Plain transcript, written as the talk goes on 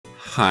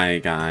Hi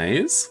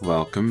guys,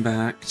 welcome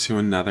back to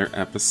another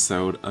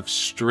episode of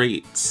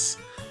Straits.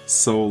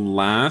 So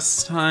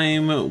last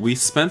time we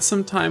spent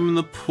some time in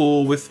the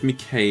pool with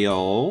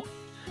Mikhail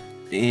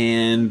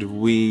and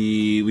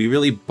we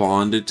really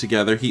bonded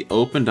together. He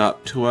opened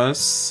up to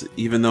us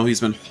even though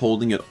he's been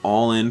holding it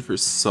all in for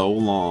so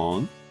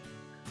long.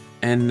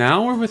 And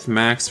now we're with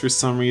Max for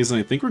some reason.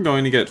 I think we're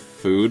going to get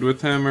food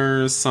with him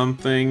or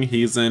something.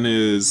 He's in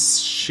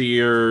his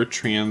sheer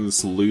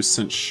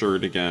translucent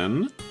shirt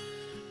again.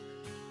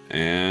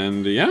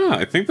 And yeah,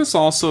 I think this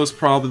also is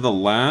probably the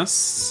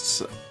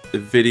last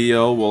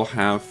video we'll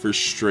have for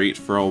Straight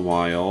for a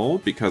while,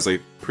 because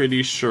I'm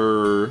pretty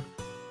sure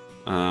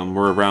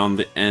we're around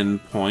the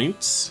end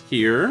point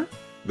here.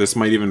 This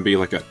might even be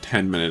like a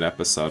 10-minute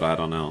episode, I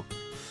don't know.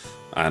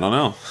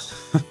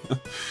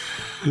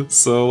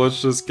 So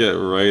let's just get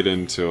right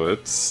into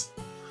it.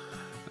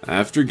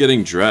 After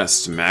getting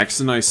dressed, Max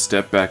and I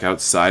step back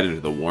outside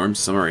into the warm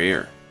summer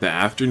air. The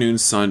afternoon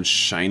sun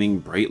shining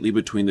brightly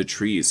between the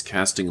trees,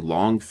 casting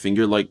long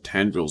finger-like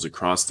tendrils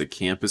across the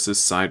campus's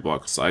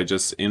sidewalks. I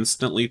just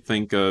instantly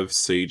think of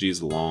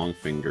Seiji's long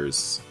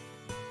fingers.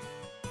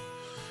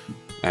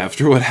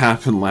 After what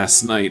happened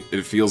last night,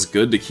 it feels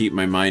good to keep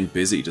my mind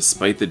busy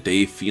despite the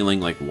day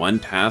feeling like one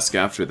task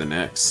after the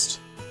next.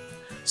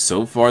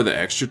 So far, the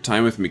extra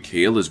time with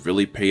Mikhail has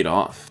really paid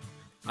off.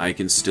 I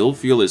can still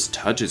feel his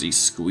touch as he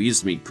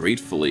squeezed me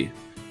gratefully.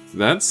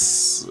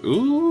 That's...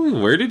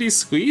 ooh, where did he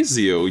squeeze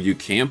you? You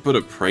can't put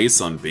a price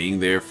on being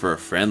there for a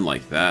friend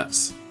like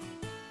that.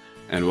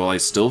 And while I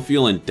still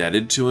feel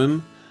indebted to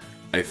him,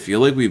 I feel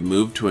like we've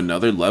moved to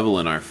another level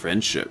in our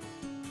friendship.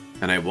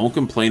 And I won't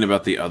complain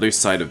about the other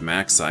side of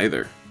Max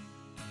either.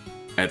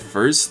 At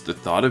first, the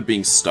thought of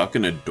being stuck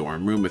in a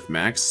dorm room with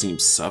Max seemed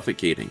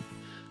suffocating.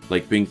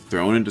 Like being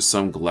thrown into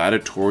some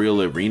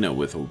gladiatorial arena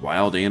with a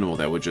wild animal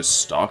that would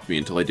just stalk me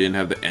until I didn't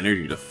have the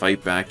energy to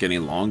fight back any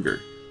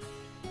longer.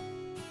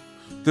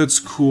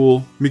 That's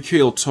cool.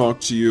 Mikhail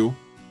talked to you.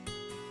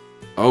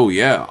 Oh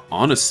yeah,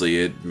 honestly,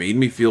 it made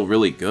me feel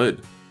really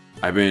good.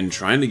 I've been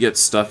trying to get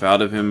stuff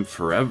out of him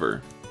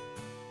forever.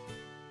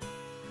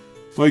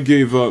 I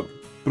gave up,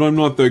 but I'm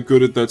not that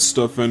good at that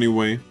stuff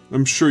anyway.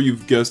 I'm sure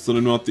you've guessed that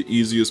I'm not the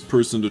easiest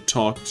person to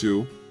talk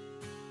to.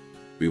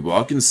 We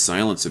walk in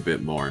silence a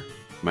bit more.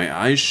 My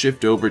eyes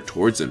shift over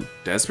towards him,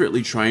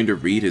 desperately trying to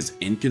read his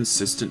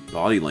inconsistent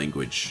body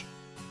language.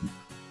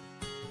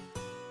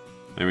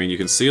 I mean, you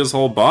can see his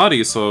whole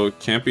body, so it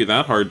can't be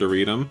that hard to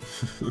read him.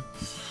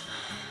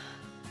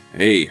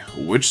 Hey,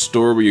 which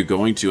store were you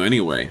going to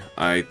anyway?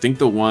 I think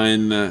the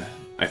one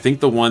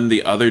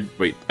the other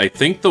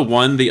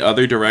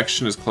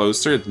direction is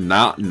closer.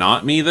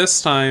 Not me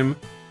this time.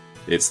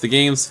 It's the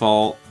game's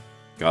fault.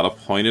 Gotta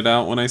point it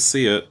out when I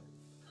see it.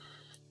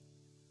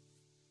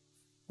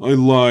 I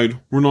lied.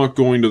 We're not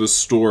going to the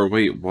store.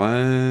 Wait,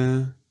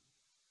 what?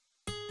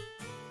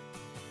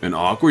 An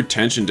awkward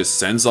tension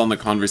descends on the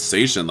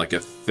conversation like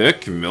a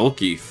thick,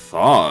 milky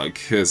fog.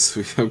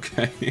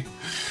 Okay.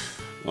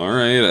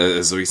 Alright,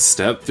 as we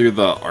step through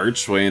the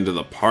archway into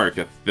the park,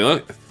 a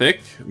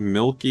thick,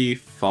 milky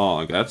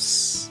fog.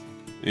 That's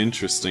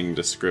interesting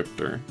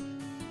descriptor.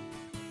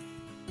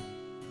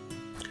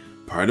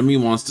 Part of me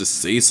wants to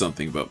say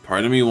something, but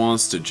part of me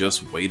wants to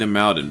just wait him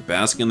out and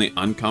bask in the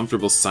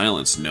uncomfortable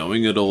silence,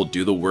 knowing it'll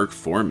do the work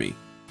for me.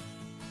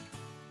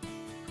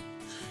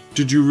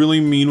 Did you really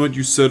mean what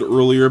you said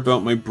earlier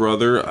about my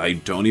brother? I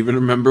don't even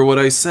remember what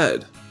I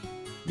said.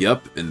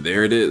 Yep, and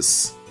there it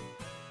is.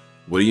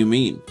 What do you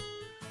mean?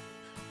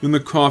 In the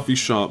coffee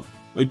shop,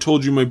 I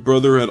told you my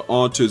brother had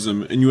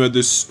autism, and you had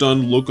this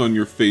stunned look on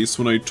your face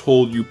when I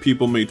told you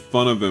people made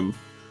fun of him.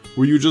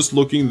 Were you just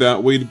looking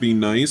that way to be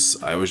nice?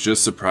 I was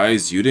just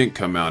surprised you didn't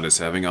come out as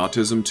having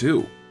autism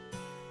too.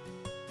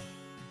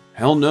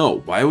 Hell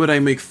no, why would I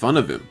make fun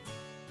of him?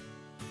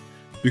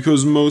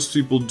 Because most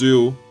people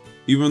do.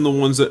 Even the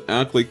ones that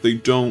act like they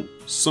don't.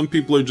 Some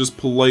people are just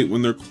polite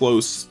when they're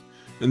close,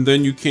 and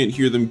then you can't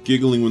hear them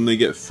giggling when they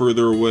get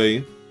further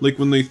away, like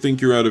when they think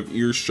you're out of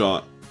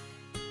earshot.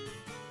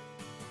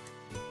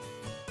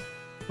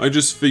 I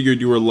just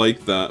figured you were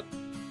like that.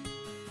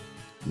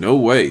 No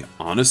way.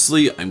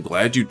 Honestly, I'm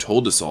glad you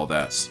told us all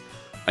that.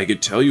 I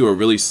could tell you were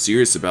really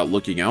serious about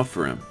looking out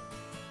for him.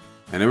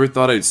 I never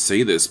thought I'd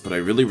say this, but I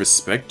really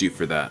respect you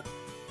for that.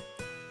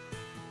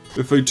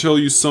 If I tell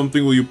you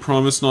something, will you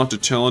promise not to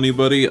tell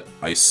anybody?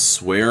 I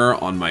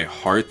swear on my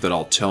heart that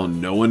I'll tell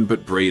no one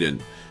but Brayden,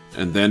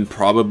 and then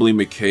probably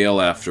Mikhail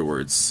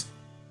afterwards.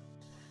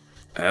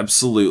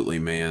 Absolutely,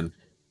 man.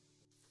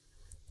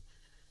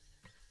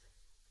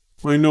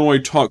 I know I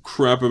talk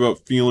crap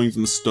about feelings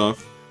and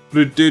stuff, but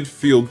it did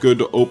feel good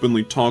to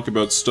openly talk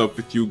about stuff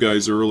with you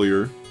guys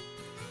earlier.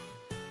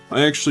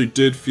 I actually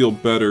did feel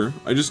better,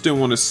 I just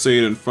didn't want to say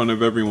it in front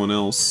of everyone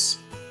else.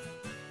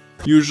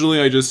 Usually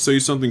I just say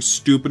something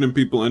stupid and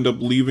people end up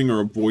leaving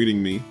or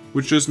avoiding me,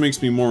 which just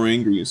makes me more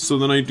angry, so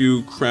then I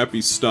do crappy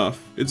stuff.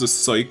 It's a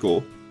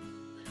cycle.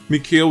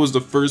 Mikhail was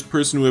the first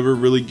person who ever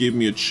really gave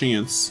me a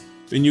chance,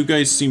 and you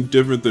guys seem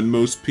different than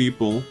most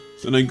people,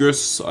 and I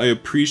guess I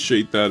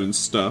appreciate that and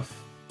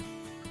stuff.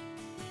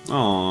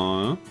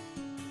 Aww.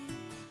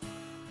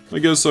 I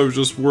guess I was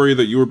just worried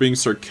that you were being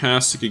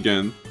sarcastic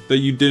again, that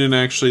you didn't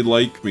actually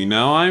like me.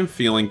 Now I'm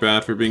feeling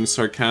bad for being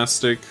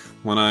sarcastic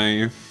when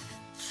I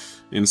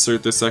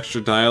insert this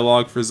extra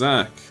dialogue for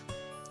Zack.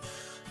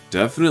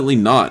 Definitely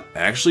not. I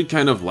actually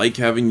kind of like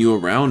having you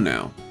around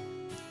now.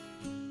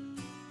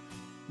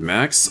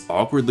 Max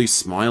awkwardly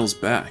smiles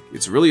back.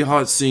 It's really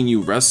hot seeing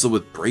you wrestle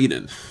with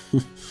Brayden.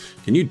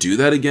 Can you do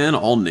that again,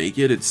 all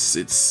naked?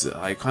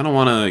 I kind of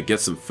want to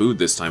get some food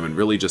this time and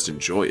really just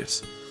enjoy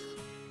it.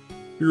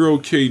 You're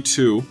okay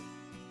too.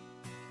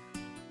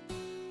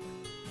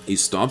 He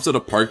stops at a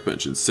park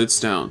bench and sits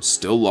down,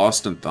 still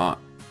lost in thought.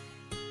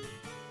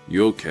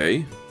 You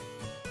okay?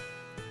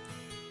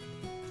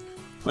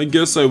 I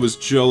guess I was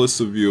jealous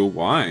of you.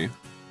 Why?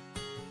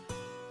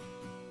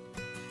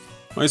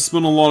 I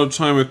spent a lot of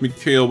time with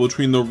Mikhail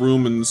between the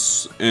room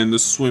and the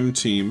swim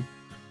team.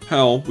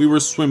 Hell, we were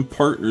swim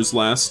partners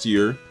last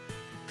year.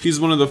 He's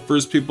one of the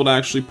first people to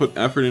actually put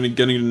effort into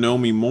getting to know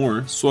me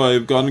more, so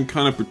I've gotten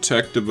kind of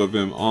protective of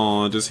him.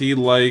 Aw, does he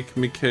like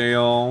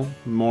Mikhail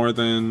more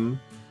than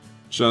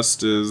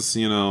just his,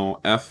 you know,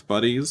 F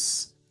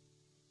buddies?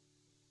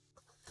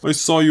 I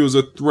saw you as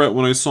a threat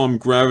when I saw him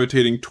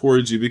gravitating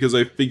towards you because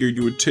I figured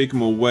you would take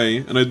him away,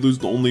 and I'd lose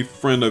the only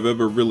friend I've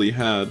ever really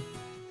had.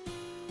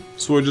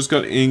 So I just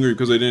got angry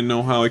because I didn't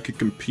know how I could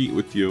compete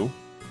with you.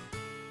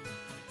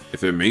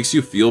 If it makes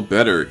you feel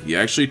better, he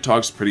actually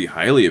talks pretty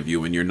highly of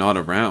you when you're not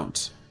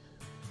around.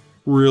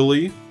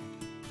 Really?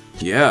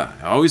 Yeah,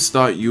 I always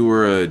thought you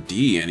were a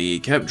D, and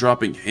he kept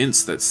dropping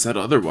hints that said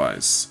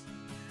otherwise.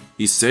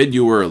 He said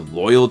you were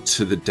loyal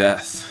to the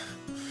death.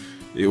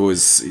 He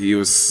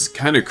was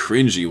kind of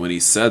cringy when he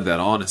said that,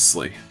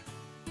 honestly.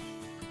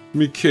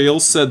 Mikhail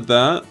said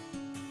that?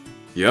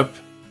 Yep.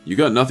 You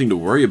got nothing to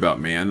worry about,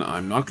 man.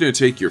 I'm not gonna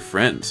take your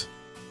friend.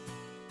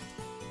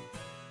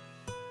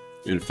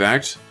 In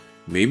fact,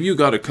 maybe you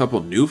got a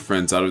couple new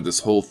friends out of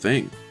this whole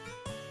thing.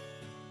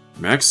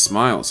 Max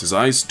smiles, his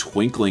eyes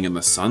twinkling in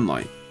the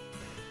sunlight.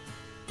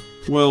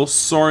 Well,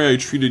 sorry I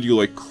treated you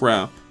like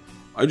crap.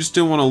 I just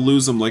didn't want to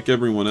lose them like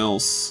everyone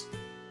else.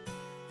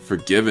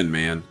 Forgiven,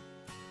 man.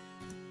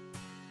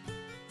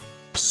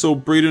 So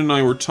Brayden and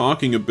I were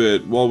talking a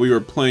bit while we were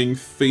playing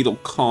Fatal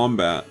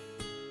Combat.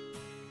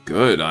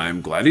 Good,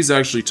 I'm glad he's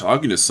actually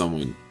talking to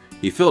someone.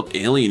 He felt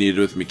alienated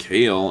with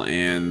Mikhail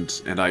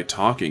and I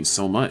talking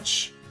so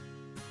much.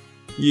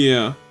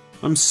 Yeah,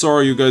 I'm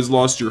sorry you guys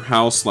lost your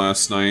house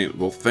last night.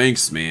 Well,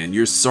 thanks, man.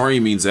 Your sorry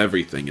means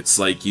everything. It's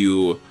like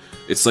you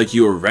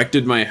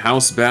erected my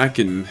house back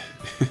in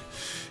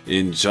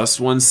in just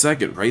 1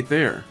 second, right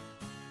there.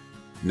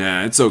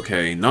 Nah, it's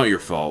okay. Not your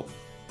fault.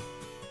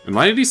 And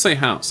why did he say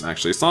house?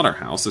 Actually, it's not our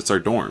house. It's our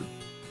dorm.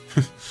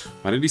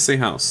 Why did he say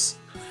house?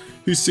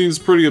 He seems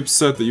pretty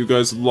upset that you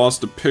guys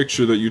lost a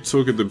picture that you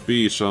took at the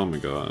beach. Oh my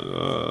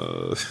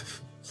god.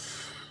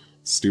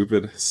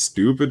 Stupid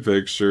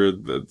picture.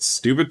 That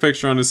stupid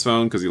picture on his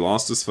phone because he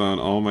lost his phone.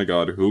 Oh my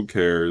god, who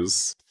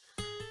cares?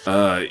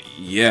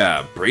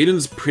 Yeah,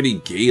 Brayden's pretty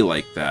gay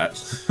like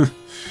that.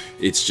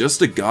 It's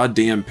just a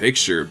goddamn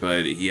picture,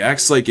 but he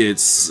acts like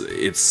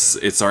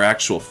it's our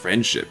actual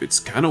friendship. It's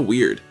kind of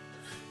weird.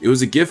 It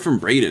was a gift from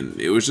Brayden.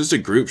 It was just a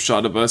group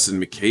shot of us and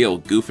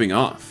Mikhail goofing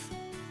off.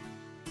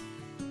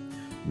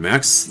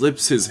 Max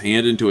slips his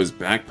hand into his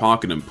back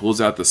pocket and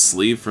pulls out the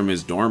sleeve from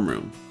his dorm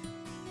room.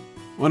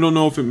 I don't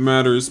know if it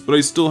matters, but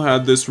I still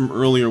had this from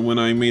earlier when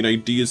I made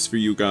ideas for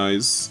you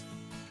guys.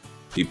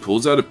 He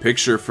pulls out a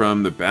picture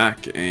from the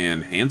back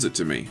and hands it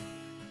to me.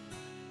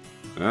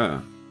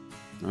 Ah,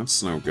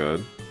 that's no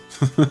good.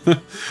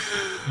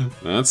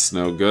 That's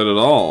no good at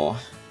all.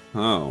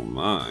 Oh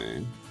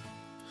my.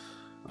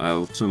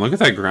 Look at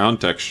that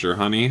ground texture,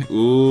 honey.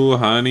 Ooh,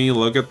 honey,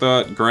 look at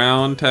that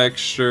ground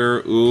texture.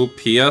 Ooh,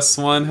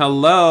 PS1,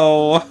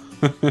 hello!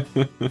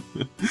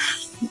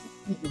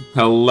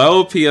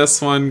 Hello,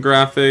 PS1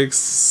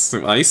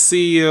 graphics. I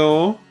see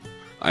you.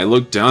 I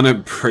looked down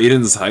at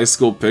Brayden's high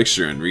school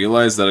picture and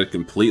realized that I'd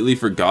completely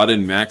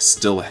forgotten Max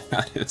still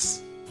had it.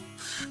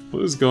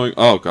 What is going...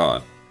 Oh,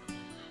 God.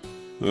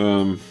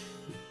 Oh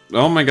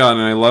my god,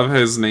 and I love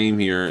his name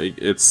here.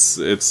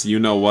 It's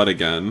you-know-what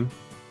again.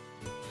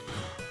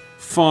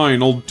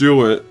 Fine, I'll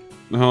do it.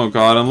 Oh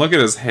god, and look at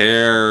his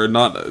hair.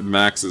 Not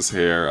Max's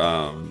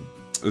hair,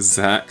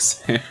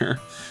 Zack's hair.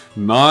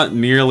 Not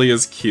nearly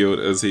as cute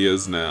as he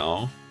is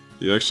now.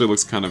 He actually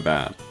looks kind of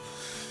bad.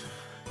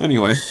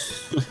 Anyway.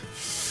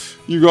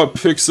 You got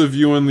pics of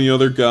you and the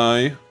other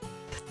guy?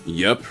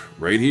 Yep,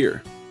 right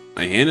here.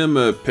 I hand him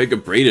a pic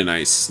of Brayden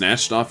I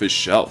snatched off his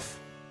shelf.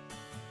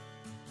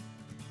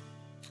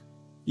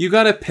 You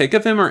got a pic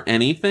of him or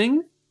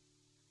anything?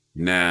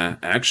 Nah,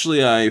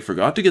 actually I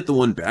forgot to get the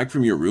one back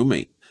from your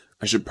roommate.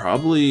 I should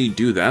probably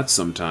do that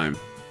sometime.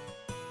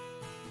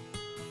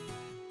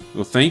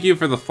 Well, thank you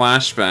for the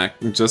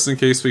flashback, just in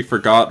case we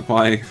forgot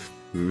why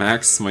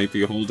Max might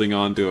be holding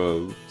on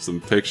to some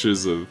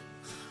pictures of...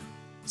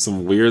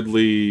 some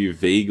weirdly,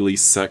 vaguely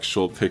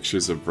sexual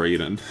pictures of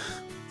Brayden.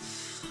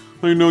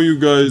 I know you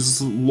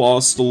guys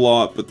lost a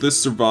lot, but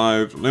this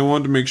survived, and I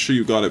wanted to make sure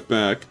you got it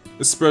back.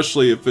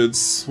 Especially if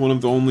it's one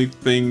of the only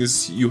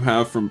things you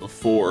have from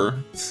before.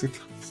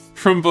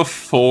 From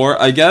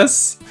before? I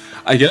guess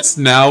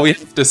now we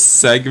have to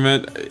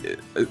segment.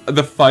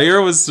 The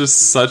fire was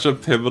just such a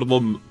pivotal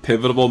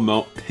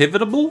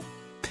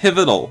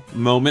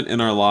moment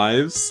in our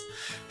lives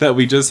that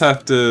we just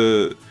have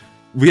to.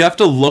 We have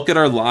to look at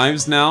our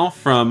lives now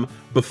from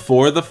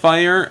before the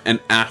fire and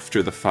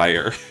after the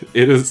fire.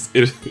 It is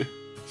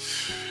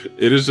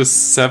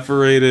just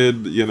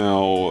separated, you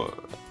know,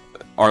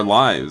 our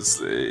lives.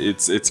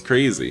 It's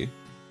crazy.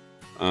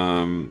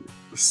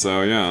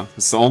 So yeah,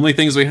 it's the only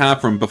things we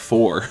have from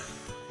before.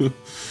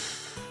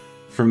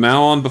 From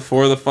now on,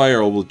 before the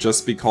fire will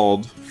just be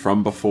called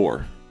From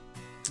Before.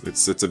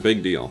 It's a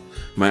big deal.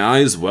 My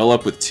eyes well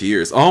up with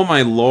tears. Oh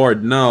my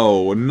lord,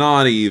 no,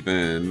 not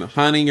even.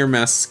 Honey, your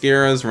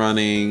mascara's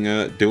running.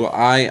 Do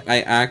I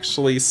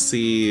actually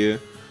see...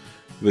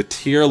 The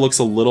tear looks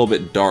a little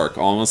bit dark,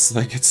 almost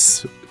like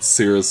it's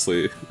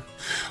seriously...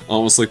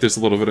 Almost like there's a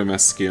little bit of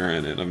mascara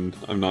in it.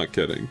 I'm not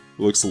kidding. It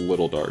looks a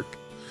little dark.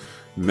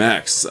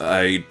 Max,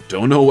 I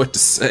don't know what to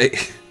say.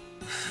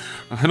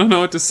 I don't know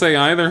what to say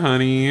either,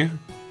 honey.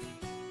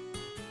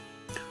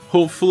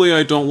 Hopefully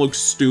I don't look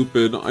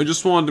stupid. I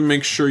just wanted to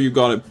make sure you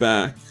got it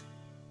back.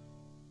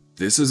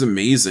 This is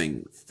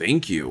amazing.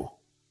 Thank you.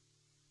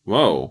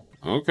 Whoa.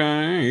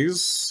 Okay,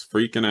 he's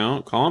freaking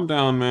out. Calm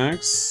down,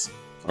 Max.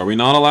 Are we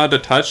not allowed to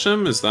touch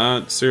him? Is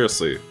that...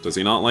 Seriously, does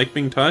he not like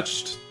being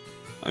touched?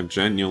 I'm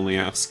genuinely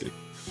asking.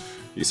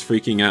 He's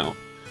freaking out.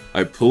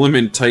 I pull him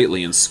in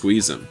tightly and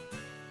squeeze him.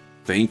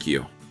 Thank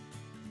you.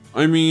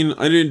 I mean,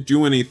 I didn't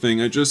do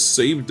anything, I just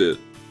saved it.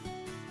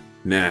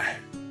 Nah,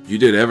 you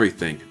did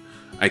everything.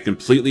 I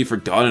completely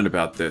forgotten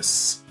about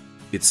this.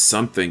 It's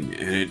something,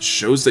 and it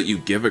shows that you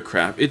give a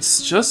crap.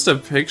 It's just a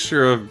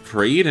picture of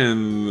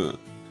Brayden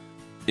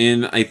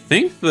in, I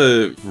think,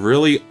 the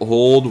really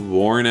old,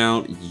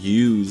 worn-out,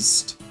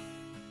 used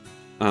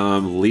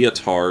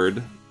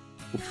leotard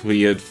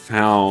we had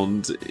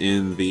found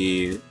in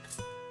the...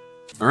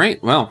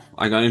 Alright, well,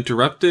 I got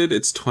interrupted.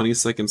 It's 20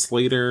 seconds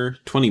later.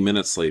 20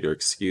 minutes later,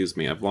 excuse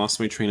me. I've lost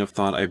my train of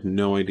thought. I have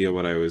no idea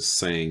what I was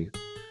saying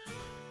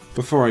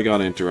before I got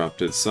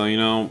interrupted. So, you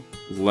know,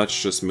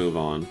 let's just move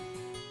on.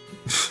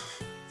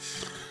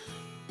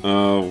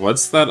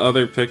 What's that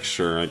other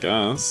picture, I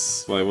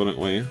guess? Why wouldn't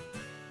we?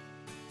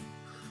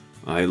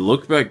 I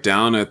looked back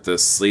down at the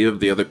sleeve of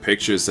the other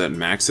pictures that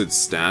Max had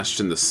stashed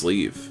in the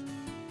sleeve.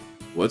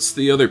 What's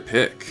the other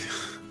pic?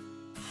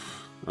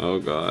 Oh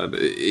god,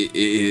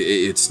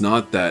 it's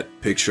not that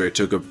picture I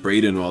took of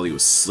Brayden while he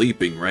was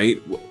sleeping,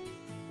 right?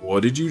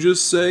 What did you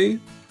just say?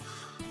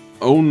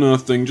 Oh,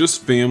 nothing,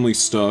 just family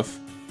stuff.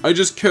 I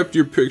just kept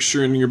your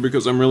picture in here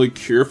because I'm really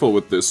careful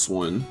with this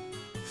one.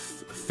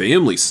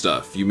 Family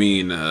stuff? You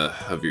mean,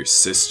 of your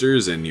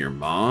sisters and your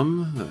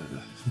mom?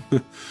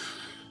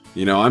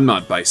 You know, I'm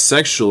not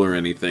bisexual or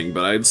anything,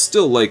 but I'd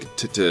still like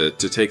to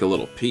take a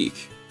little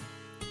peek.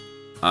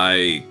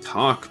 I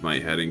cock my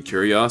head in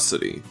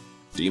curiosity.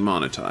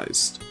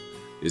 Demonetized.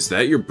 Is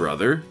that your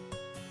brother?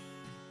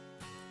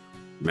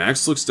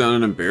 Max looks down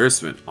in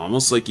embarrassment,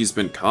 almost like he's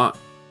been caught.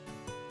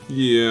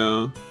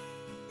 Yeah.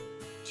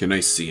 Can I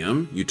see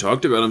him? You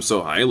talked about him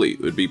so highly.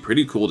 It would be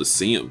pretty cool to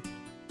see him.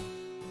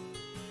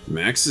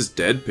 Max is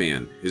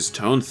deadpan, his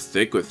tone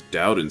thick with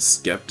doubt and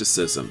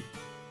skepticism.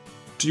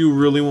 Do you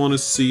really want to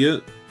see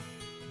it?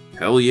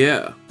 Hell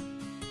yeah.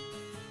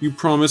 You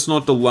promise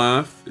not to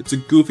laugh? It's a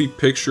goofy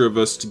picture of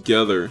us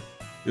together.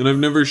 And I've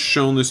never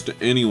shown this to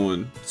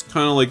anyone. It's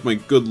kind of like my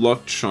good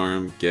luck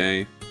charm,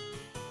 gay.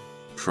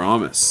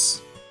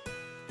 Promise.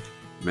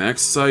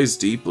 Max sighs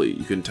deeply.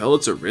 You can tell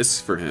it's a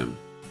risk for him.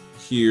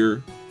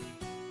 Here.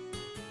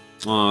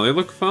 Aw, they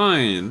look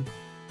fine.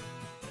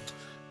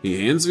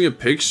 He hands me a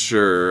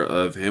picture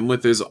of him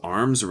with his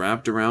arms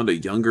wrapped around a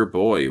younger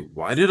boy.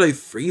 Why did I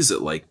phrase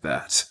it like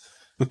that?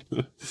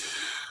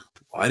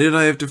 Why did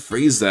I have to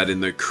phrase that in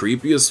the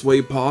creepiest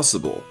way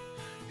possible?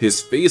 His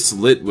face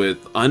lit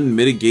with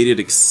unmitigated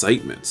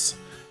excitement.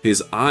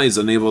 His eyes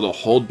unable to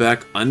hold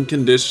back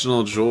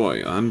unconditional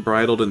joy,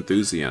 unbridled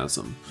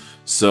enthusiasm.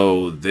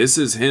 So this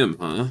is him,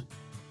 huh?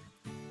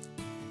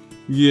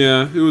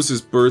 Yeah, it was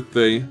his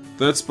birthday.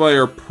 That's by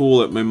our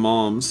pool at my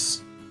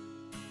mom's.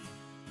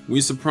 We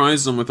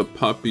surprised him with a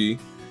puppy.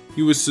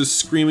 He was just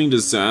screaming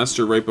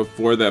disaster right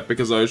before that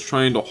because I was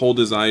trying to hold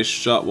his eyes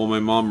shut while my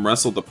mom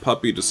wrestled the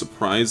puppy to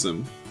surprise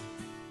him.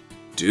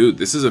 Dude,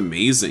 this is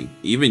amazing.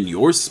 Even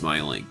you're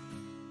smiling.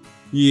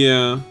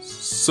 Yeah,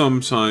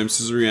 sometimes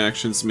his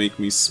reactions make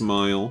me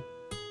smile.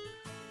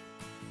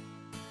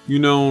 You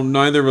know,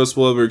 neither of us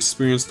will ever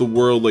experience the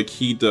world like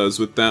he does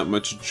with that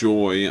much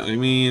joy. I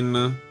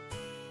mean,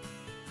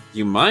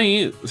 you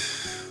might.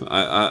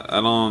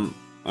 I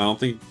don't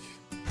think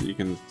you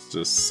can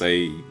just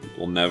say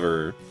we'll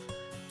never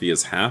be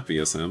as happy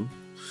as him.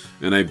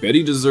 And I bet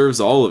he deserves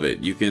all of it.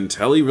 You can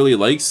tell he really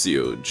likes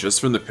you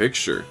just from the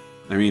picture.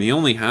 I mean, he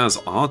only has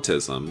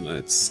autism.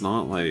 It's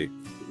not like...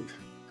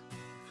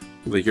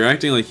 Like, you're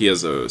acting like he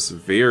has a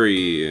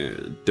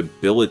very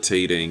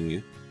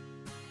debilitating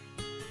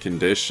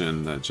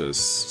condition that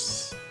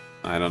just...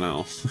 I don't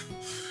know.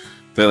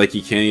 That, like,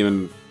 he can't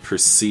even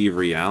perceive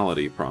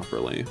reality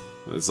properly.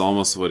 It's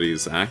almost what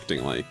he's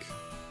acting like.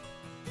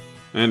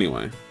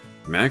 Anyway,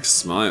 Max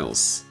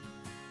smiles.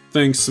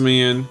 Thanks,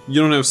 man.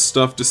 You don't have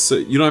stuff to say.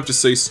 You don't have to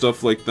say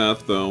stuff like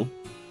that, though.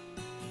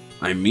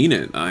 I mean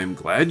it. I'm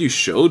glad you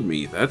showed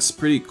me. That's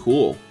pretty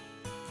cool.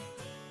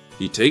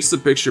 He takes the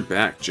picture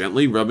back,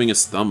 gently rubbing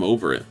his thumb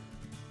over it.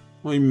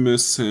 I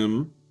miss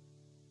him.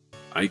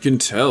 I can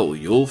tell.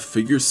 You'll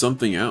figure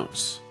something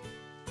out.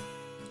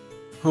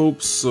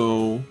 Hope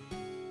so.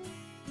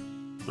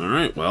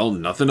 Alright, well,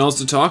 nothing else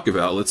to talk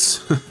about.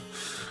 Let's...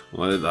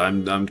 Well,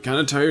 I'm kind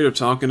of tired of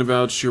talking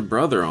about your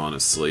brother,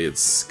 honestly.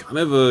 It's kind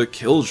of a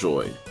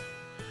killjoy.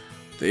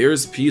 The air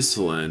is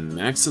peaceful, and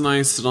Max and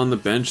I sit on the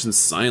bench in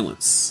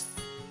silence.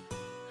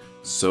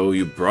 So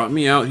you brought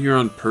me out here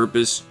on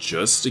purpose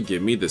just to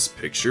give me this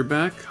picture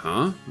back,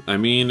 huh? I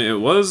mean, it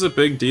was a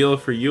big deal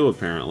for you,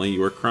 apparently.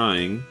 You were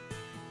crying.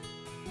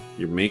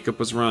 Your makeup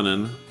was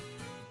running.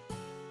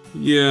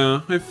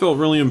 Yeah, I felt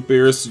really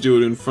embarrassed to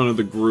do it in front of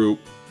the group.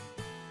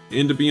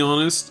 And to be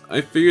honest,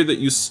 I figured that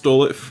you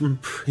stole it from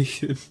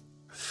Brayden.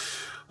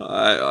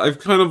 I've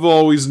kind of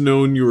always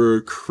known you were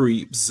a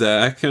creep,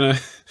 Zack, and I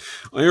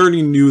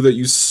already knew that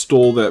you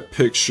stole that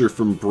picture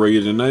from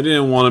Brayden. I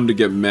didn't want him to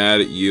get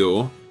mad at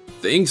you.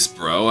 Thanks,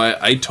 bro.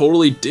 I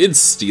totally did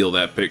steal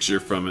that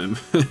picture from him.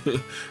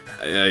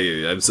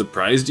 I'm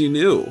surprised you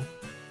knew.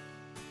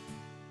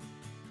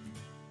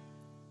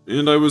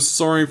 And I was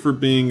sorry for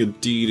being a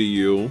D to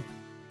you.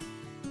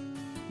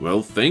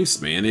 Well,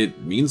 thanks, man.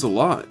 It means a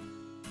lot.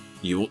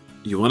 You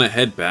want to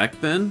head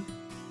back then?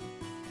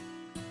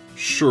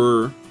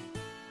 Sure.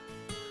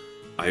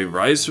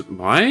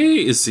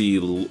 Why does he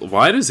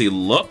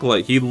look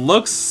like he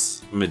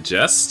looks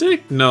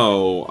majestic?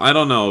 No, I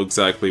don't know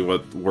exactly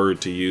what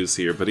word to use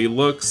here, but he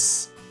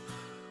looks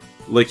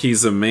like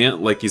he's a man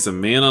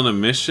on a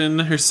mission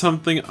or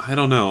something. I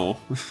don't know.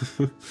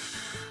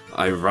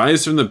 I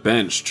rise from the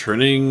bench,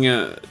 turning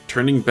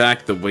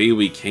back the way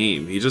we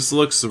came. He just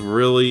looks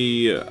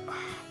really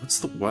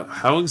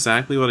how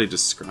exactly would I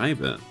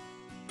describe it?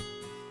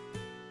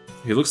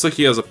 He looks like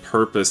he has a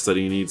purpose that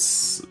he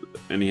needs,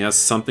 and he has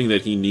something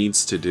that he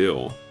needs to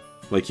do.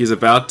 Like he's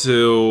about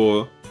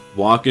to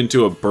walk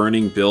into a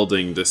burning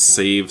building to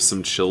save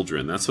some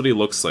children. That's what he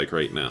looks like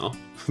right now.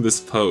 This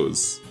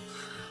pose.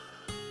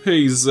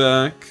 Hey,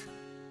 Zack.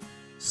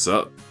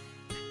 Sup?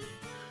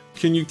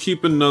 Can you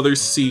keep another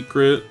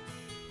secret?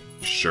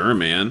 Sure,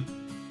 man.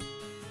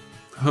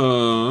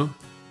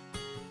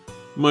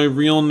 My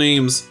real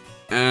name's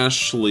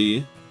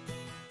Ashley.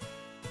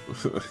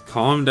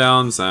 Calm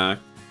down, Zack.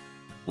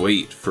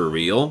 Wait, for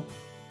real?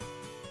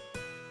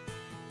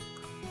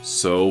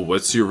 So,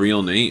 what's your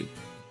real name?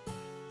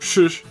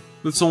 Shush,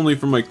 that's only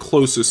for my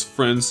closest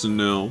friends to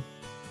know.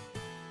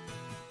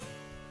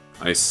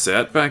 I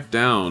sat back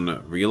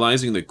down,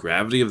 realizing the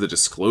gravity of the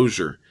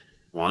disclosure,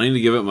 wanting to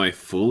give it my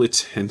full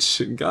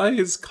attention.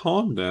 Guys,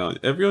 calm down.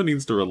 Everyone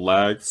needs to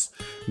relax.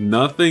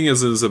 Nothing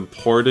is as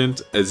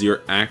important as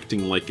you're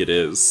acting like it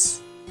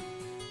is.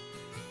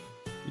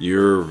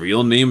 Your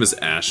real name is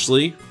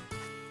Ashley?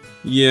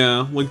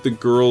 Yeah, like the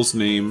girl's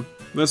name.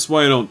 That's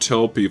why I don't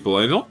tell people.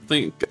 I don't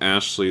think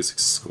Ashley is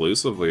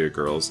exclusively a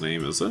girl's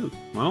name, is it?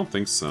 I don't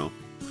think so.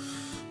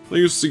 I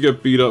used to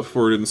get beat up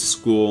for it in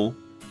school.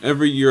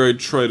 Every year I'd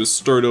try to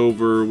start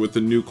over with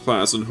a new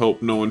class and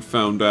hope no one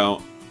found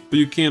out. But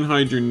you can't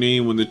hide your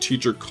name when the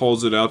teacher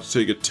calls it out to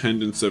take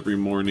attendance every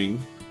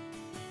morning.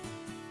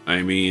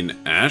 I mean,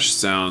 Ash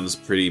sounds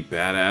pretty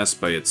badass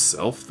by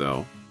itself,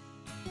 though.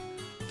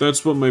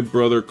 That's what my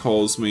brother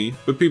calls me,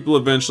 but people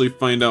eventually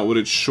find out what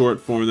it's short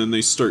for and then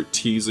they start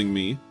teasing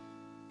me.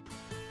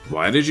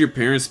 Why did your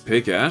parents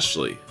pick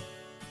Ashley?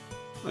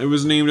 I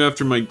was named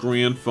after my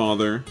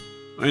grandfather.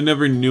 I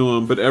never knew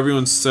him, but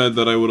everyone said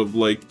that I would have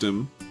liked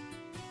him.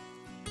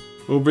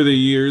 Over the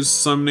years,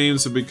 some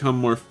names have become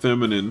more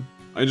feminine.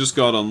 I just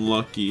got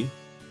unlucky.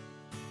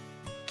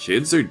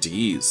 Kids are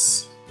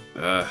D's.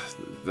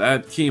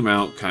 That came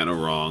out kinda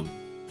wrong.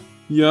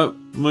 Yup,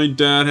 my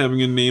dad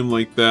having a name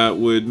like that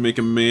would make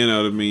a man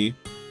out of me.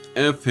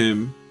 F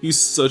him, he's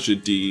such a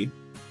D.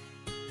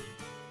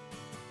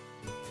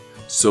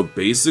 So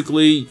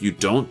basically, you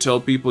don't tell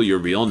people your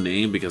real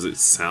name because it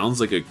sounds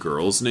like a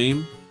girl's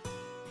name?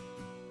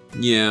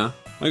 Yeah,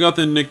 I got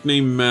the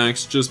nickname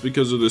Max just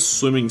because of the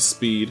swimming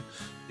speed,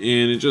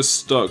 and it just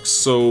stuck,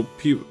 so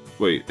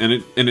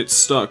it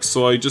stuck,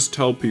 so I just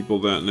tell people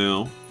that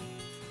now.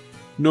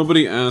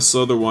 Nobody asks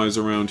otherwise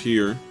around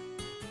here.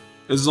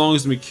 As long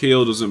as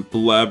Mikhail doesn't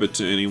blab it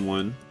to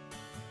anyone.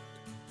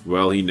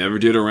 Well, he never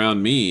did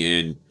around me,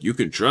 and you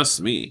can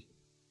trust me.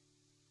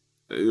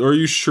 Are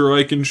you sure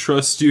I can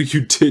trust you?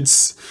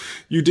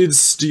 You did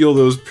steal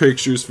those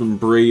pictures from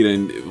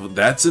Brayden.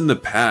 That's in the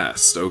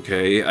past,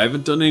 okay? I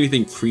haven't done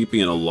anything creepy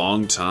in a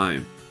long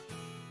time.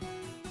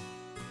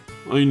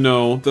 I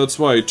know, that's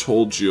why I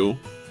told you.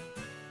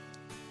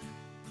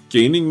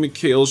 Gaining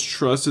Mikhail's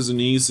trust isn't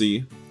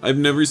easy. I've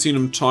never seen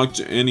him talk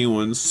to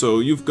anyone, so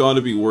you've got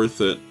to be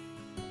worth it.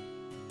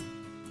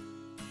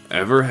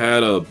 Ever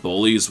had a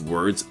bully's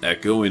words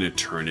echo in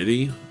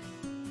eternity?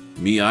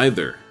 Me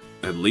either,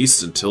 at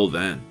least until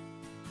then.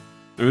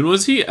 I mean,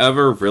 was he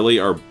ever really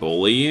our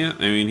bully? I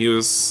mean, he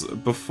was,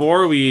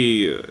 before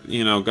we,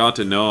 you know, got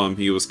to know him,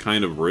 he was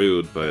kind of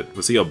rude, but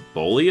was he a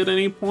bully at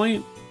any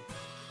point?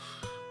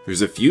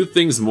 There's a few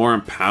things more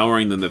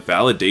empowering than the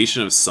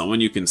validation of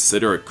someone you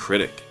consider a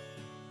critic.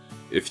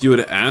 If you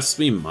had asked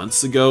me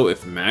months ago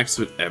if Max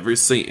would ever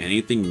say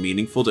anything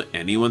meaningful to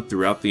anyone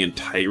throughout the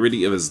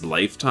entirety of his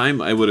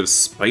lifetime, I would have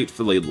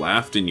spitefully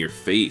laughed in your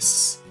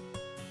face.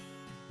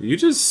 You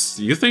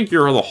think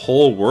you're the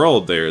whole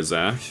world there,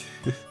 Zack.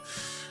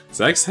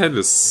 Zack's head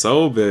is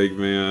so big,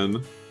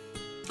 man.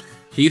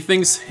 He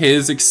thinks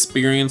his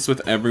experience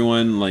with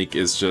everyone, like,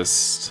 is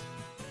just...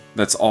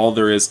 that's all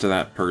there is to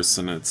that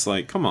person. It's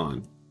like, come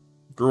on.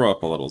 Grow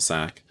up a little,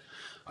 Zack.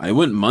 I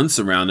went months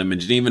around him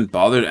and didn't even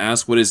bother to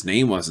ask what his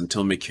name was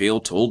until Mikhail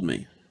told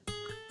me.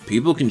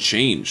 People can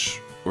change,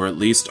 or at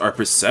least our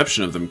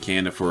perception of them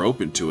can if we're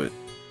open to it.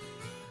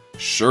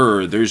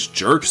 Sure, there's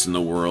jerks in the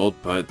world,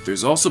 but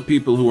there's also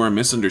people who are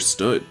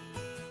misunderstood.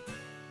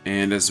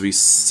 And as we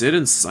sit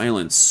in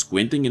silence,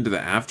 squinting into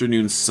the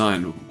afternoon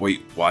sun...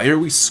 Wait, why are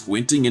we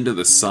squinting into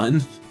the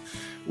sun?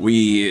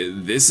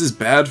 This is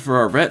bad for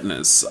our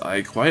retinas.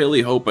 I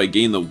quietly hope I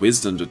gain the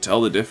wisdom to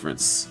tell the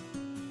difference.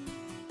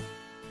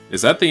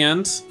 Is that the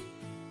end?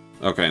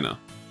 Okay, no.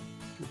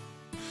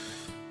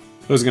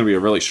 It was gonna be a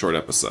really short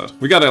episode.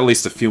 We got at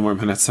least a few more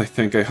minutes, I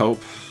think, I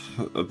hope.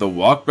 The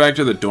walk back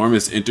to the dorm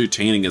is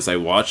entertaining as I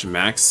watch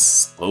Max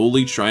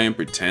slowly try and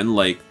pretend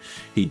like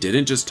he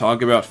didn't just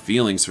talk about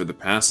feelings for the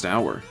past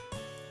hour.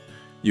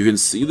 You can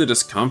see the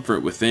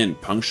discomfort within,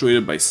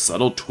 punctuated by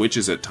subtle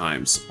twitches at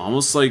times,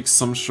 almost like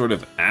some sort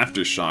of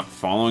aftershock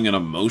following an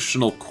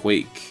emotional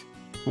quake.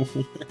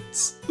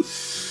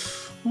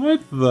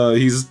 What the?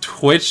 He's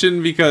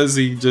twitching because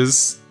he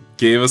just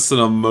gave us an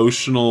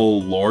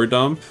emotional lore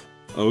dump?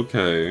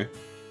 Okay.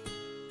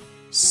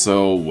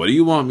 So, what do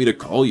you want me to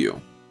call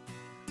you?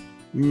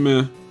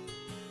 Meh.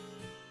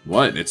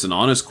 What? It's an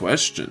honest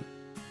question.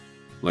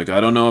 Like, I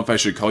don't know if I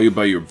should call you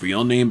by your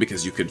real name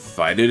because you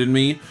confided in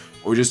me,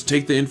 or just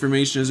take the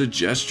information as a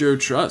gesture of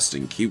trust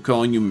and keep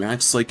calling you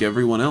Max like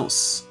everyone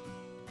else.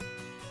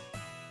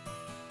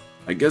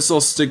 I guess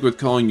I'll stick with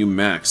calling you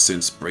Max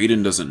since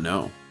Brayden doesn't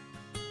know.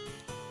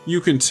 You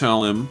can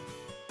tell him.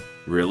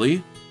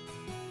 Really?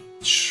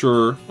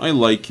 Sure, I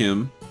like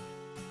him.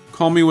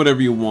 Call me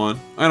whatever you want.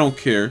 I don't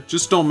care.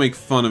 Just don't make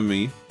fun of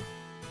me.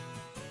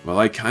 Well,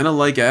 I kinda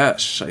like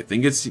Ash. I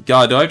think it's...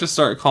 God, do I have to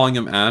start calling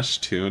him Ash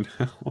too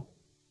now?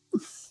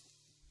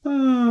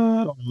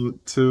 I don't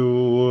want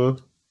to.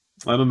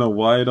 I don't know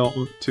why I don't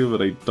want to, but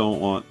I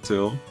don't want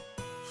to.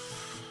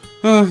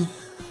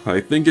 I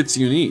think it's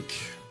unique.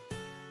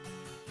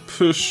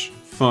 Push.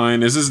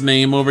 Fine. Is his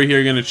name over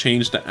here gonna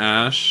change to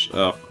Ash?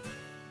 Oh.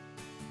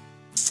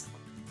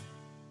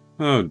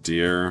 Oh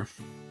dear.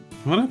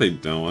 What are they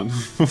doing?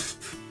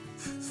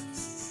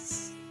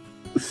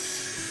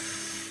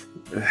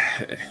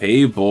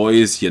 Hey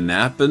boys, you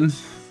napping?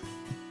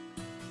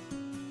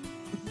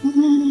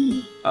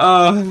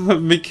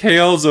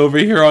 Mikhail's over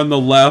here on the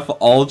left,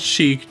 all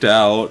cheeked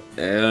out,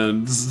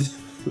 and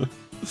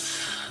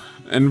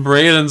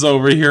Brayden's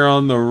over here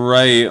on the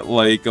right,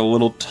 like a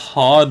little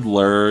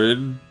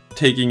toddler,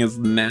 taking his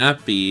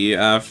nappy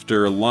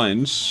after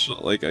lunch.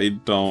 Like, I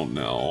don't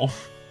know.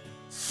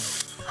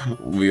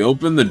 We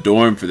open the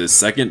dorm for the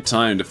second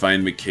time to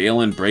find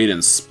Mikhail and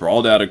Brayden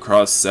sprawled out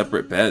across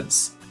separate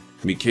beds.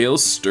 Mikhail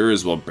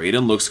stirs while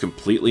Brayden looks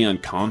completely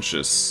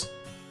unconscious.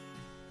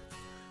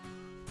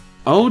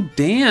 Oh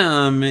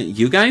damn,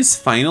 you guys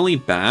finally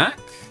back?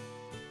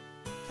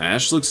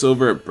 Ash looks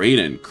over at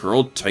Brayden,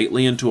 curled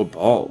tightly into a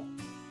ball.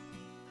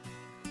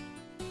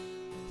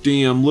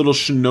 Damn, little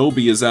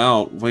shinobi is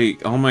out.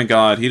 Wait, oh my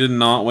god, he did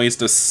not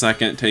waste a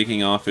second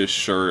taking off his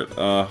shirt.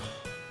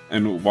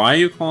 And why are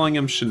you calling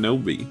him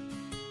shinobi?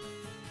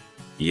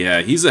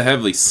 Yeah, he's a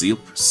heavy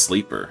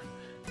sleeper.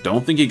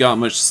 Don't think he got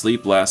much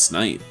sleep last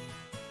night.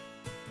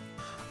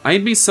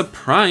 I'd be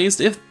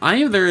surprised if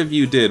either of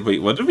you did.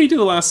 Wait, what did we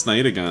do last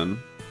night again?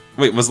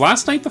 Wait, was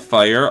last night the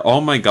fire? Oh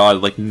my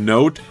god, like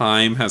no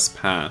time has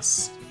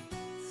passed.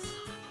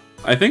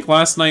 I think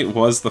last night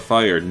was the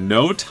fire.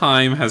 No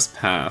time has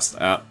passed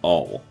at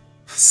all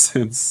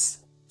since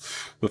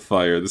the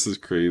fire. This is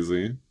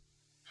crazy.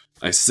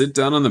 I sit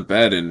down on the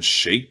bed and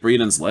shake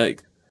Brayden's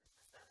leg.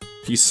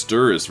 He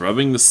stirs,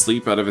 rubbing the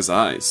sleep out of his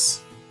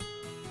eyes.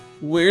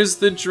 Where's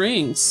the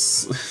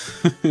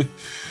drinks?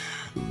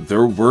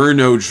 There were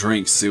no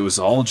drinks. It was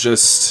all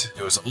just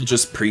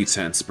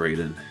pretense,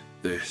 Brayden.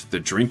 The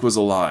drink was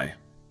a lie.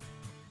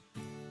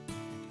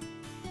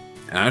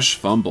 Ash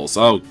fumbles.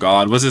 Oh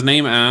god, was his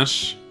name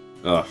Ash?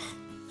 Ugh.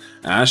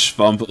 Ash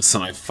fumbles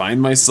and I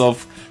find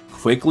myself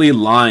quickly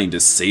lying to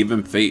save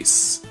him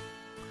face.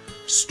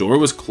 Store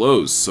was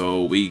closed,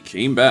 so we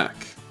came back.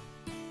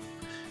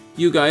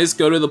 You guys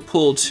go to the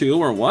pool too,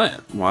 or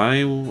what?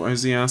 Why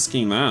is he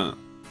asking that?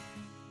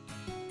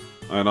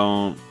 I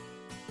don't...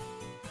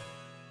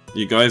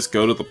 You guys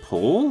go to the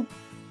pool?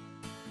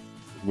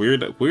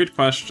 Weird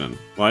question.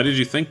 Why did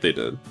you think they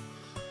did?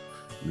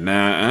 Nah,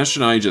 Ash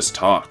and I just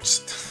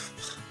talked.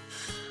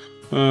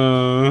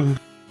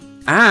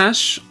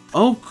 Ash?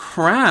 Oh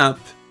crap!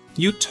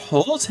 You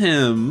told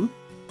him!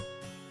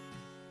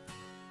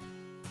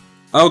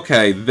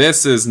 Okay,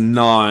 this is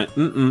not...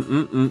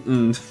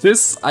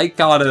 This, I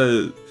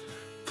gotta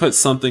put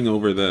something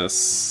over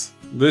this.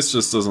 This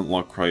just doesn't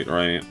look quite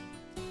right.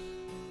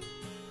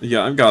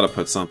 Yeah, I've gotta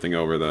put something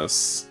over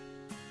this.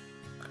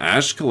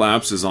 Ash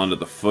collapses onto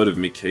the foot of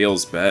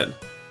Mikhail's bed.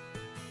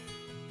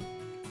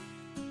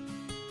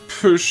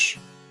 Push.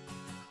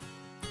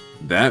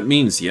 That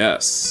means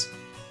yes.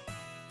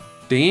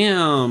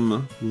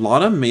 Damn,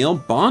 lot of male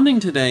bonding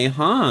today,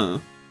 huh?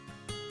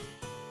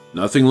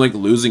 Nothing like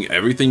losing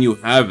everything you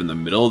have in the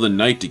middle of the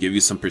night to give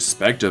you some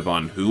perspective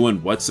on who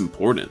and what's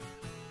important.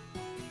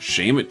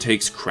 Shame it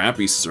takes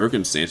crappy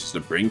circumstances to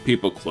bring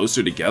people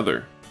closer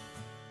together.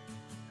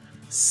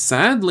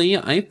 Sadly,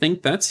 I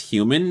think that's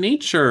human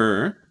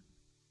nature.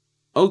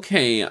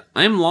 Okay,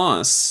 I'm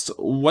lost.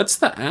 What's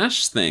the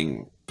Ash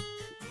thing?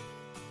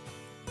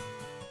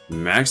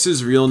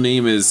 Max's real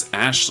name is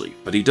Ashley,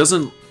 but he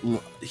doesn't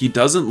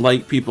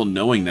like people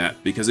knowing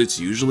that because it's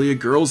usually a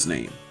girl's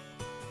name.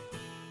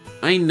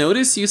 I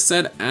noticed you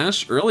said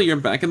Ash earlier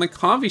back in the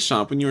coffee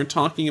shop when you were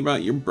talking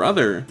about your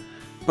brother,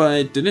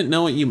 but didn't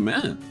know what you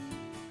meant.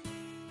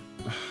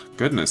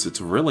 Goodness, it's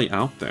really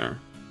out there.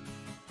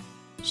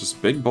 It's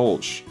just big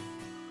bulge.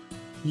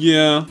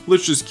 Yeah,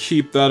 let's just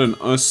keep that an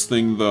us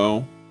thing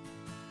though.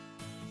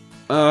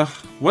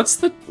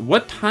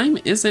 What time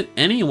is it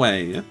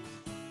anyway?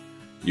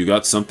 You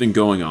got something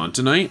going on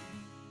tonight?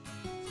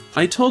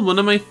 I told one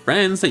of my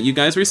friends that you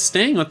guys were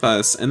staying with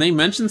us, and they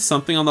mentioned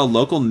something on the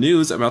local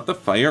news about the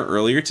fire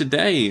earlier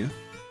today.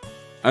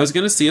 I was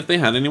gonna see if they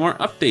had any more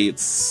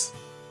updates.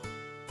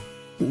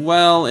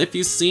 Well, if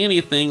you see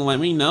anything, let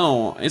me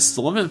know. I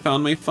still haven't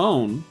found my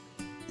phone.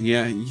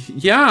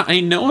 Yeah, I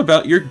know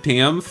about your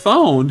damn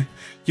phone.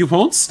 You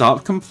won't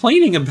stop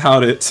complaining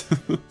about it.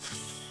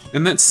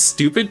 And that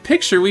stupid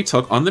picture we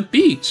took on the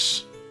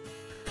beach.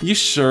 You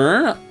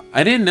sure?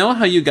 I didn't know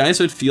how you guys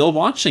would feel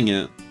watching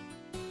it.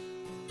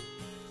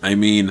 I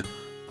mean,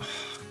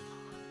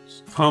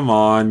 come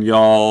on,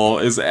 y'all.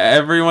 Is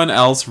everyone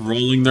else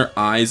rolling their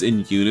eyes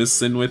in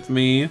unison with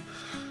me?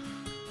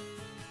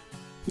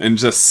 And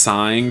just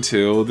sighing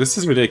too? This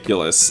is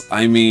ridiculous.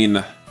 I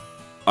mean,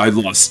 I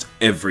lost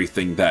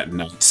everything that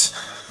night.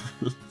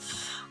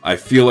 I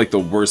feel like the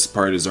worst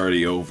part is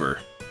already over.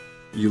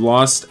 You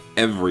lost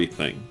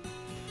everything.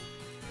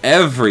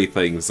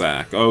 Everything,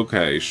 Zack.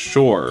 Okay,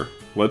 sure.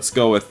 Let's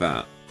go with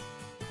that.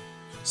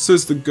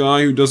 Says the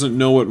guy who doesn't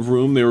know what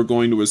room they were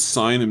going to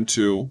assign him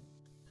to.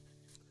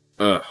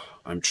 Ugh,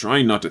 I'm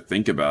trying not to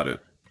think about it.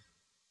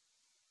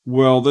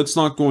 Well, that's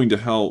not going to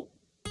help.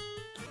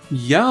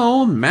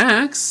 Yo,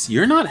 Max,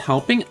 you're not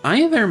helping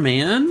either,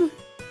 man.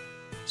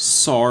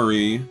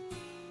 Sorry.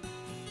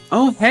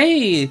 Oh,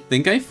 hey,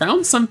 think I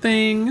found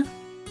something.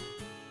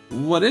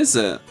 What is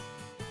it?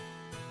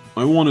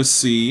 I want to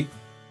see.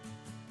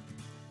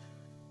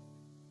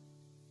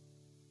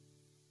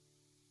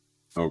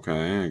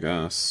 Okay, I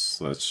guess.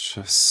 Let's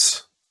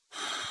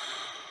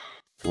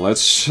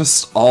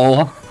just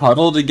all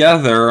huddle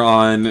together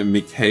on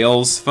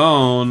Mikhail's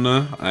phone,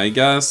 I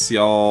guess,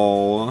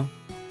 y'all.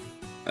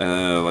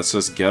 Let's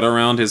just get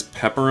around his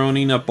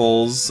pepperoni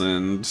nipples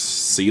and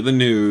see the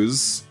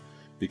news,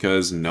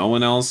 because no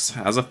one else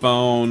has a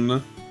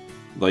phone.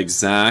 Like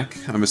Zack,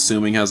 I'm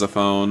assuming, has a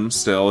phone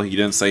still. He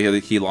didn't say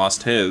that he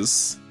lost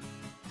his.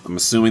 I'm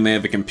assuming they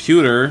have a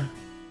computer,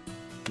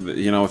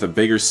 you know, with a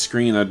bigger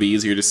screen that'd be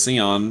easier to see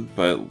on,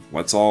 but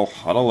let's all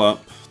huddle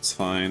up. It's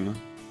fine.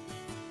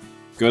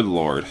 Good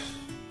lord.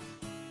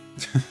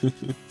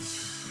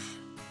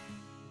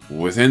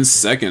 Within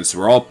seconds,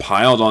 we're all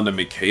piled onto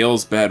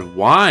Mikhail's bed.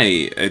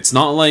 Why? It's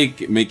not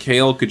like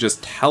Mikhail could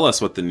just tell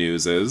us what the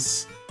news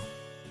is.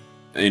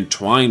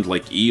 Entwined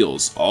like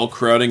eels, all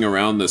crowding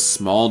around this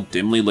small,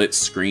 dimly lit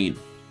screen.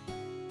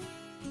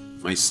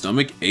 My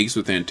stomach aches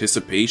with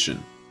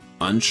anticipation,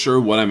 unsure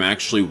what I'm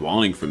actually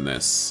wanting from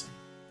this.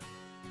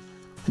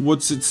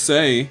 What's it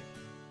say?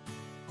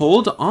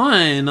 Hold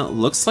on,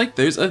 looks like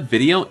there's a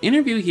video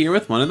interview here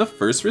with one of the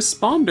first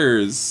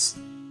responders.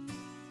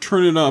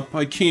 Turn it up,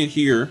 I can't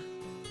hear.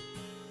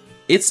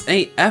 It's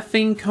a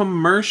effing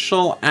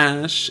commercial,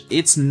 Ash.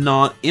 It's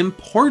not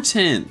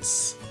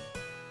important.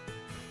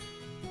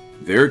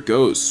 There it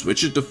goes,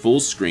 switch it to full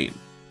screen.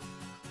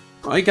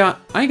 I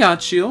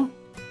got you.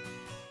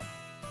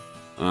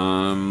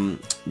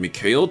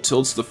 Mikhail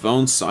tilts the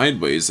phone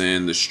sideways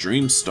and the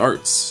stream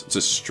starts. It's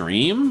a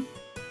stream?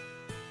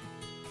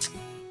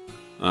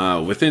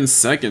 Within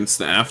seconds,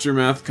 the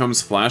aftermath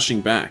comes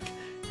flashing back.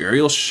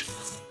 Aerial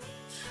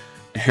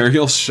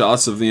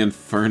shots of the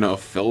inferno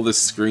fill the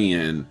screen,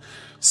 and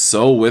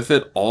so with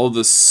it, all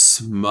the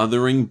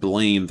smothering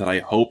blame that I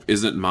hope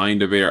isn't mine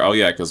to bear. Oh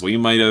yeah, because we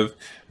might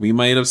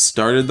have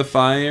started the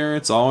fire.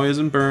 It's always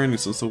been burning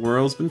since the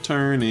world's been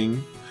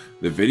turning.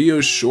 The video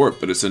is short,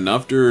 but it's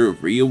enough to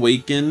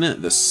reawaken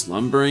the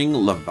slumbering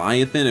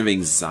leviathan of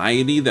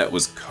anxiety that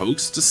was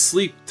coaxed to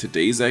sleep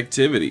today's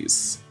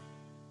activities.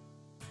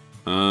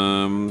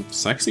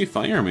 Sexy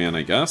fireman,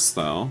 I guess,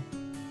 though.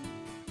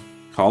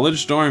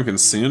 College dorm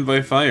consumed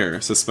by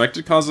fire.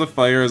 Suspected cause of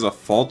fire is a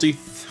faulty...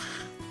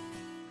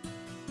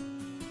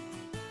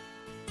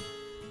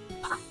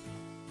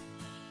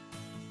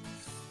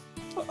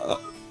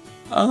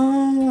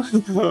 Oh...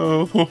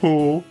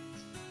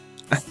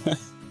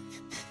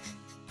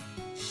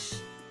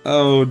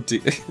 Oh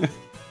dear.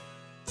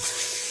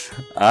 This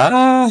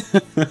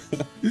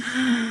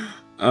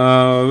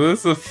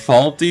is a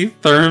faulty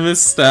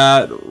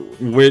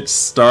thermostat which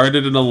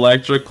started an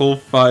electrical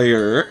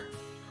fire.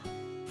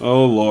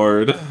 Oh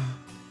lord.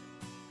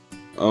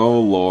 Oh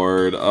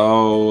lord.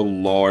 Oh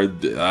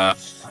lord.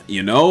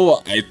 You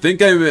know, I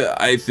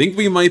think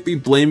we might be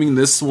blaming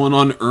this one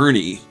on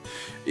Ernie.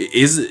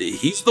 He's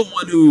the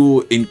one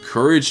who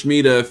encouraged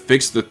me to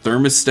fix the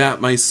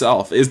thermostat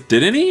myself.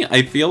 Didn't he?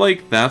 I feel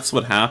like that's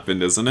what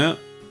happened, isn't it?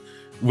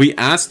 We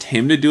asked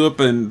him to do it,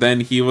 and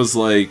then he was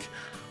like,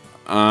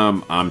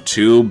 I'm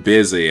too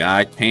busy.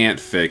 I can't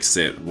fix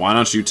it. Why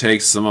don't you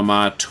take some of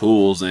my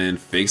tools and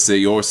fix it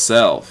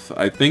yourself?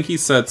 I think he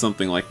said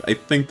something like, I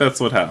think that's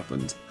what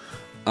happened.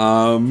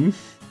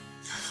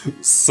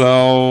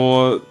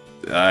 So,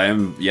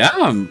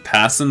 I'm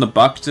passing the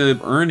buck to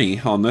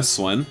Ernie on this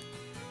one.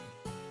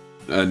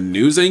 A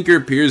news anchor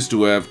appears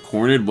to have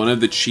cornered one of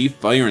the chief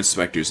fire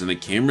inspectors, and the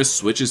camera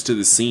switches to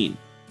the scene.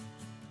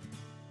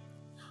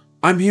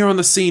 I'm here on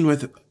the scene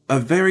with a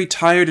very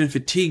tired and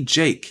fatigued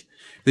Jake,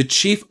 the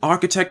chief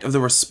architect of the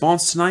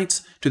response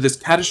tonight to this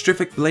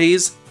catastrophic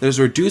blaze that has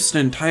reduced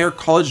an entire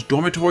college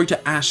dormitory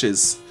to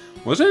ashes.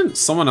 Wasn't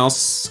someone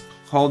else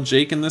called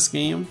Jake in this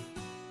game?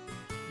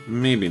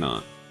 Maybe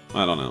not.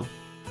 I don't know.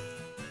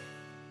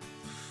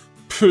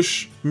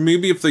 Push,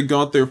 maybe if they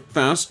got there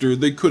faster,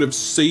 they could have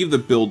saved the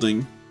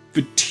building.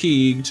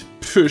 Fatigued.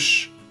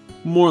 Push.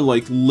 More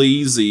like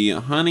lazy.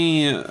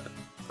 Honey,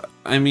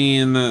 I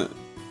mean,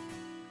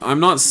 I'm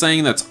not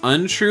saying that's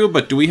untrue,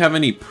 but do we have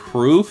any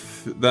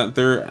proof that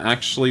there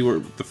actually were,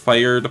 the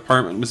fire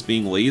department was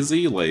being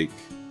lazy? Like,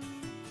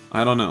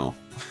 I don't know.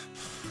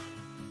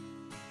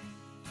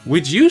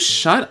 Would you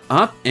shut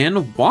up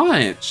and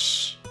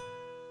watch?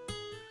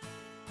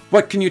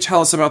 What can you tell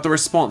us about the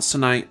response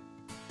tonight?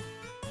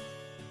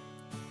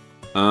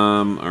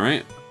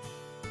 Alright.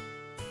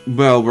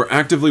 Well, we're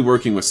actively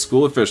working with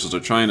school officials to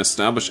try and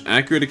establish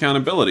accurate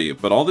accountability,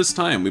 but all this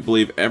time, we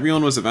believe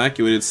everyone was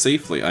evacuated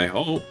safely, I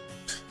hope.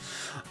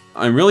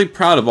 I'm really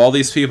proud of all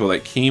these people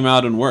that came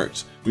out and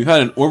worked. We've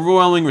had an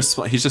overwhelming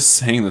response. He's just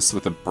saying this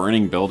with a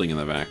burning building in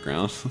the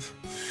background.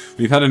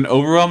 We've had an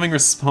overwhelming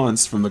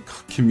response from the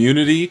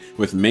community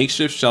with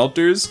makeshift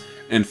shelters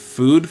and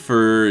food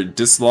for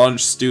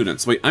dislodged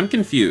students. Wait, I'm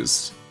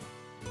confused.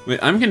 Wait,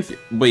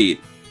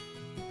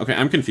 okay,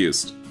 I'm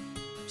confused.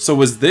 So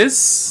was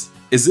this...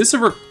 Is this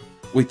a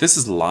wait, this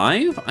is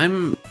live?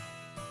 No,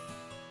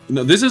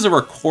 this is a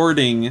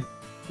recording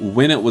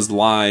when it was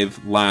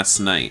live last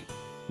night.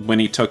 When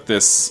he took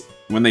this...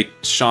 When they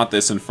shot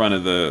this in front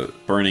of the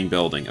burning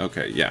building.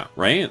 Okay, yeah,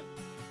 right?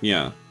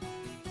 Yeah.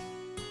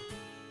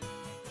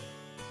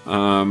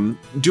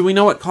 Do we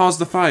know what caused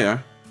the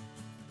fire?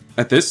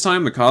 At this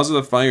time, the cause of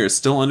the fire is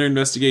still under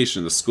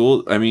investigation. The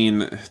school... I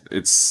mean,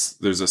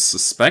 there's a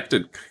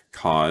suspected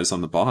cause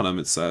on the bottom,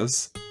 it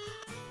says.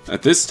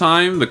 At this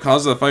time, the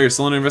cause of the fire is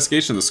still under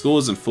investigation. The school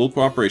is in full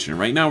cooperation.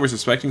 Right now, we're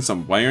suspecting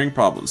some wiring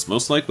problems,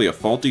 most likely a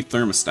faulty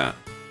thermostat.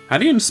 How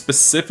do you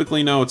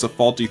specifically know it's a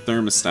faulty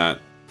thermostat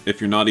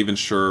if you're not even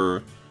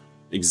sure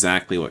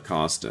exactly what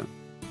caused it?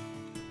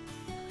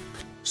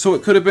 So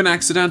it could have been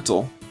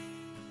accidental.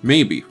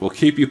 Maybe. We'll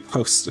keep you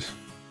posted.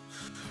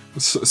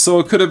 So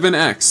it could have been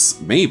X.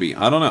 Maybe.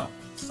 I don't know.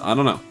 I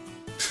don't know.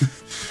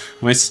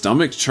 My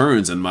stomach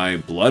churns and my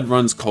blood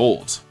runs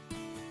cold.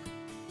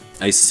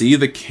 I see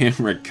the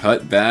camera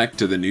cut back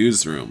to the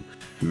newsroom,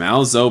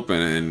 mouths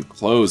open and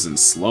close in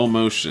slow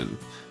motion,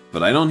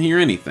 but I don't hear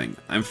anything.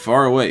 I'm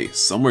far away,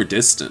 somewhere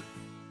distant.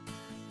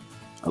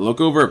 I look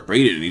over at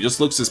Brayden and he just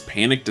looks as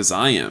panicked as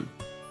I am.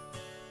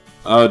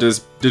 Oh, did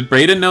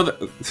Brayden know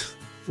that?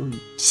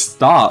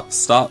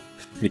 Stop.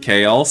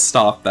 Mikhail,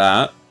 stop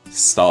that.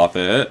 Stop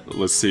it.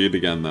 Let's see it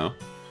again though.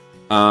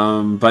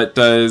 But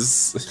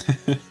does...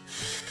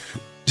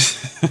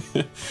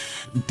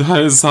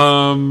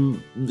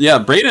 yeah,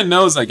 Brayden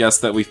knows, I guess,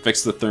 that we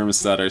fixed the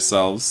thermostat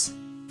ourselves.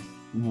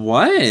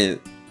 What?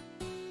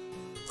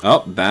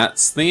 Oh,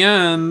 that's the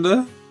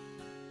end.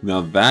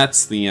 Now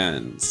that's the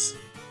end.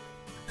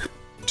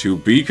 To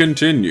be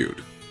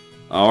continued.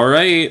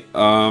 Alright,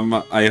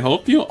 I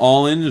hope you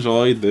all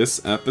enjoyed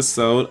this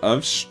episode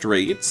of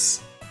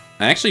Straits.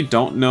 I actually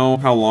don't know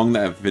how long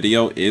that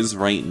video is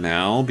right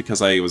now,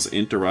 because I was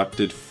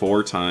interrupted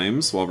 4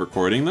 times while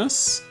recording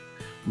this.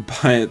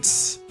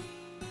 But...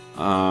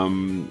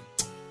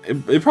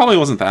 it probably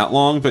wasn't that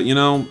long, but you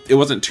know, it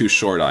wasn't too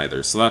short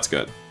either, so that's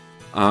good.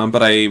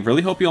 But I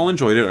really hope you all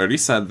enjoyed it. I already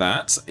said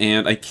that,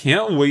 and I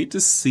can't wait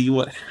to see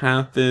what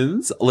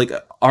happens. Like,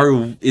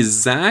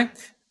 is Zack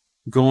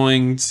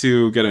going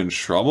to get in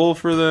trouble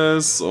for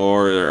this,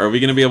 or are we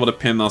going to be able to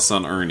pin this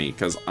on Ernie?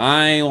 Because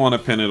I want to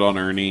pin it on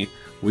Ernie.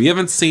 We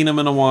haven't seen him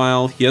in a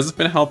while. He hasn't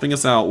been helping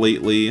us out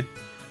lately,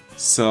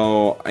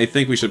 so I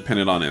think we should pin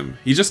it on him.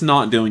 He's just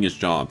not doing his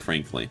job,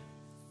 frankly.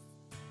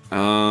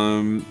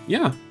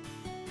 Yeah.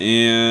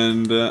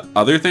 And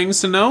other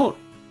things to note.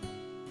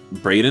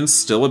 Brayden's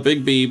still a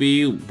big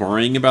baby,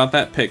 worrying about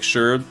that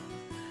picture.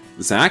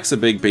 Zack's a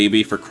big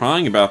baby for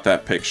crying about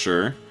that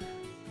picture.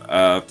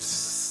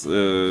 Ash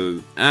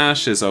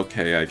is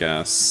okay, I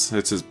guess.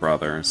 It's his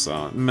brother,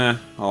 so meh.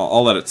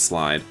 I'll let it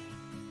slide.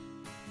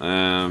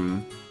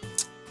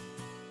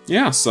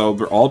 Yeah, so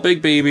they're all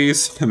big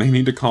babies, and they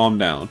need to calm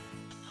down.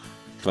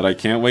 But I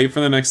can't wait for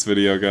the next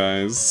video,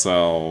 guys,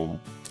 so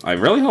I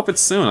really hope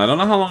it's soon. I don't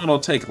know how long it'll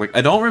take. Like,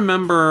 I don't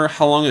remember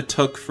how long it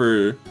took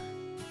for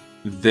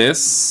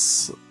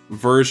this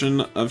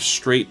version of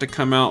Straight to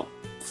come out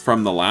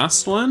from the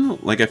last one.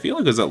 Like, I feel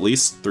like it was at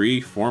least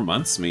 3-4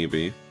 months,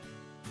 maybe.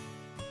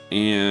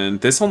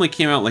 And this only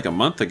came out like a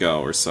month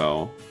ago or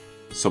so.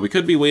 So we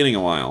could be waiting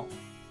a while.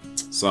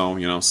 So,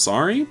 you know,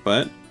 sorry,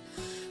 but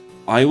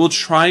I will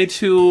try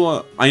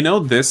to... I know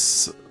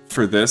this,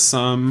 for this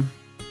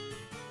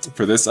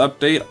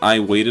update, I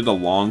waited a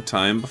long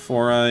time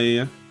before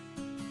I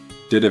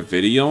did a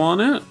video on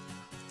it.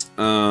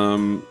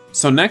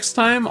 So next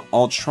time,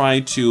 I'll try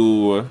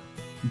to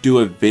do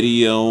a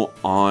video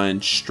on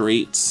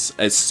Straight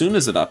as soon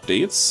as it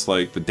updates.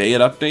 Like, the day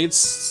it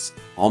updates,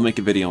 I'll make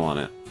a video on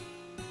it.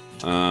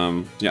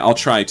 Yeah, I'll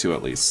try to,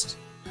 at least.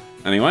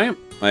 Anyway,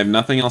 I have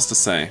nothing else to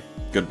say.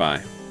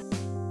 Goodbye.